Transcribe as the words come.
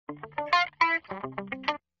Hey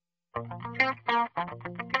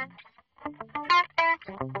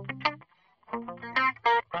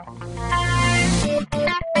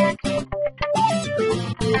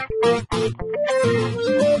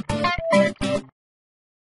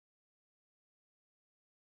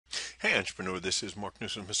entrepreneur, this is Mark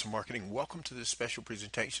Newsom, Mr. Marketing. Welcome to this special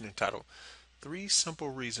presentation entitled Three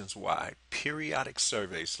Simple Reasons Why Periodic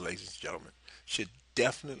Surveys, ladies and gentlemen, should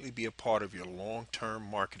definitely be a part of your long-term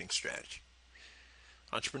marketing strategy.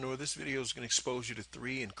 Entrepreneur, this video is going to expose you to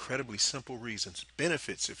three incredibly simple reasons,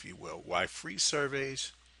 benefits if you will, why free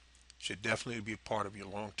surveys should definitely be a part of your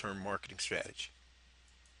long-term marketing strategy.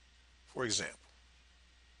 For example,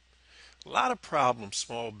 a lot of problems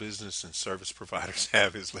small business and service providers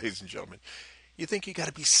have is, ladies and gentlemen, you think you got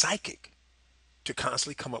to be psychic to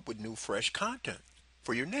constantly come up with new, fresh content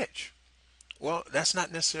for your niche. Well, that's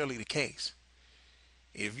not necessarily the case.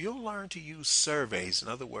 If you'll learn to use surveys, in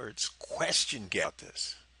other words, question get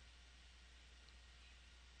this.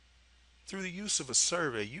 Through the use of a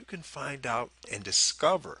survey, you can find out and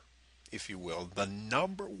discover, if you will, the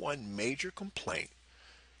number one major complaint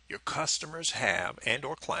your customers have and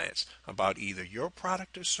or clients about either your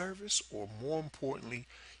product or service, or more importantly,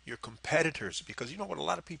 your competitors. Because you know what a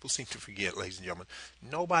lot of people seem to forget, ladies and gentlemen,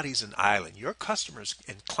 nobody's an island. Your customers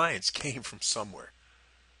and clients came from somewhere.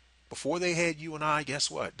 Before they had you and I, guess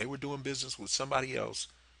what? They were doing business with somebody else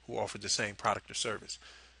who offered the same product or service.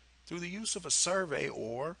 Through the use of a survey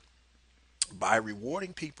or by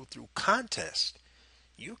rewarding people through contests,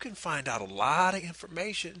 you can find out a lot of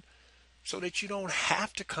information so that you don't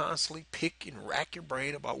have to constantly pick and rack your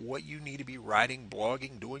brain about what you need to be writing,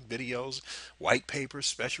 blogging, doing videos, white papers,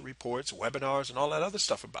 special reports, webinars, and all that other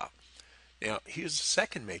stuff about. Now, here's the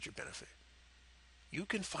second major benefit. You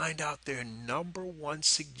can find out their number one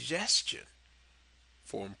suggestion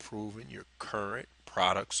for improving your current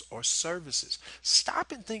products or services.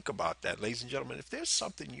 Stop and think about that, ladies and gentlemen. If there's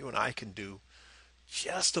something you and I can do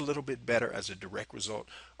just a little bit better as a direct result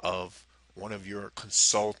of one of your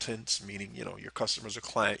consultants, meaning, your customers or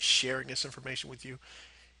clients sharing this information with you,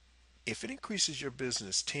 if it increases your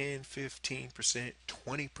business 10, 15%,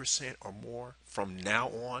 20% or more from now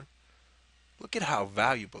on, look at how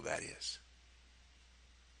valuable that is.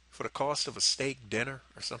 For the cost of a steak dinner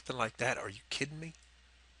or something like that, are you kidding me?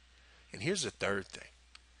 And here's the third thing,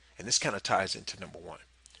 and this kind of ties into number one.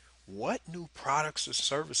 What new products or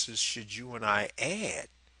services should you and I add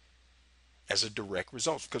as a direct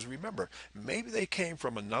result? Because remember, maybe they came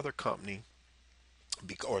from another company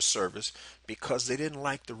or service because they didn't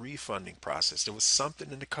like the refunding process. There was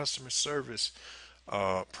something in the customer service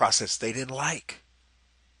process they didn't like.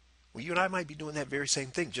 Well, you and I might be doing that very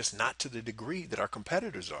same thing, just not to the degree that our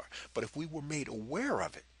competitors are. But if we were made aware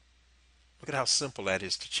of it, look at how simple that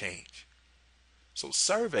is to change. So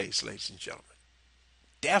surveys, ladies and gentlemen,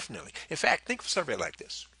 definitely. In fact, think of a survey like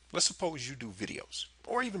this. Let's suppose you do videos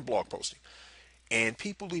or even blog posting, and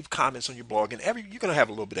people leave comments on your blog, and you're going to have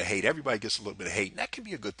a little bit of hate. Everybody gets a little bit of hate, and that can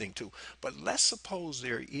be a good thing too. But let's suppose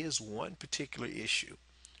there is one particular issue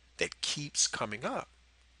that keeps coming up.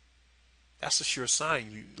 That's a sure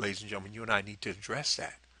sign, ladies and gentlemen, you and I need to address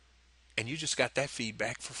that. And you just got that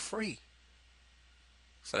feedback for free.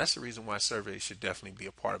 So that's the reason why surveys should definitely be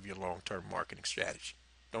a part of your long-term marketing strategy.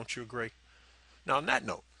 Don't you agree? Now, on that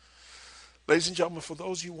note, ladies and gentlemen, for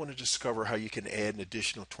those of you who want to discover how you can add an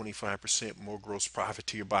additional 25% more gross profit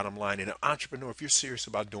to your bottom line, and an entrepreneur, if you're serious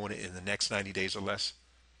about doing it in the next 90 days or less,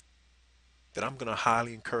 then I'm going to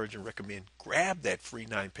highly encourage and recommend grab that free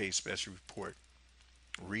 9-page special report,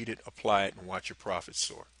 read it, apply it, and watch your profits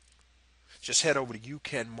soar. Just head over to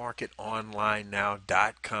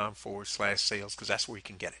youcanmarketonlinenow.com/sales, because that's where you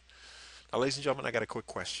can get it. Now, ladies and gentlemen, I got a quick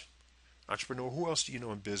question. Entrepreneur, who else do you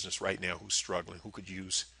know in business right now who's struggling, who could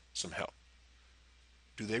use some help?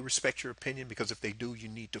 Do they respect your opinion? Because if they do, you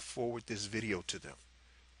need to forward this video to them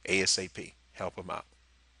ASAP. Help them out.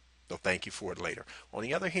 They'll thank you for it later. On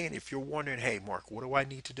the other hand, if you're wondering, hey, Mark, what do I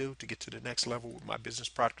need to do to get to the next level with my business,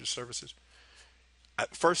 product, or services?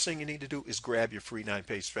 First thing you need to do is grab your free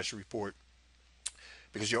 9-page special report,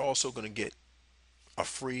 because you're also going to get a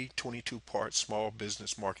free 22-part small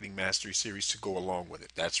business marketing mastery series to go along with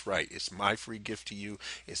it. That's right. It's my free gift to you.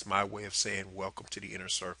 It's my way of saying welcome to the inner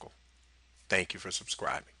circle. Thank you for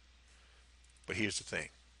subscribing. But here's the thing.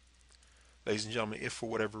 Ladies and gentlemen, if for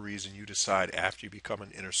whatever reason you decide after you become an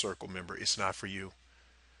inner circle member it's not for you,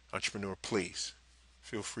 entrepreneur, please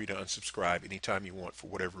feel free to unsubscribe anytime you want for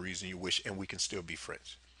whatever reason you wish, and we can still be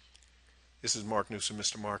friends. This is Mark Newsom,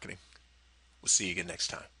 Mr. Marketing. We'll see you again next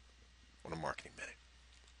time on a Marketing Minute.